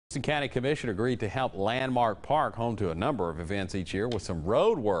The County Commission agreed to help Landmark Park, home to a number of events each year, with some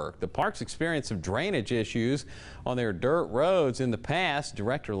road work. The park's experienced some drainage issues on their dirt roads in the past.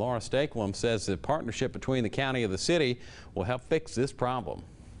 Director Laura Stakelum says the partnership between the county and the city will help fix this problem.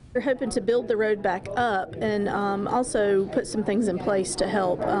 We're hoping to build the road back up and also put some things in place to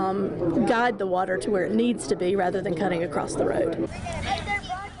help guide the water to where it needs to be rather than cutting across the road.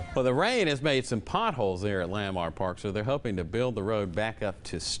 Well, the rain has made some potholes there at Landmark Park, so they're hoping to build the road back up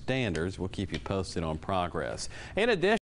to standards. We'll keep you posted on progress. In addition,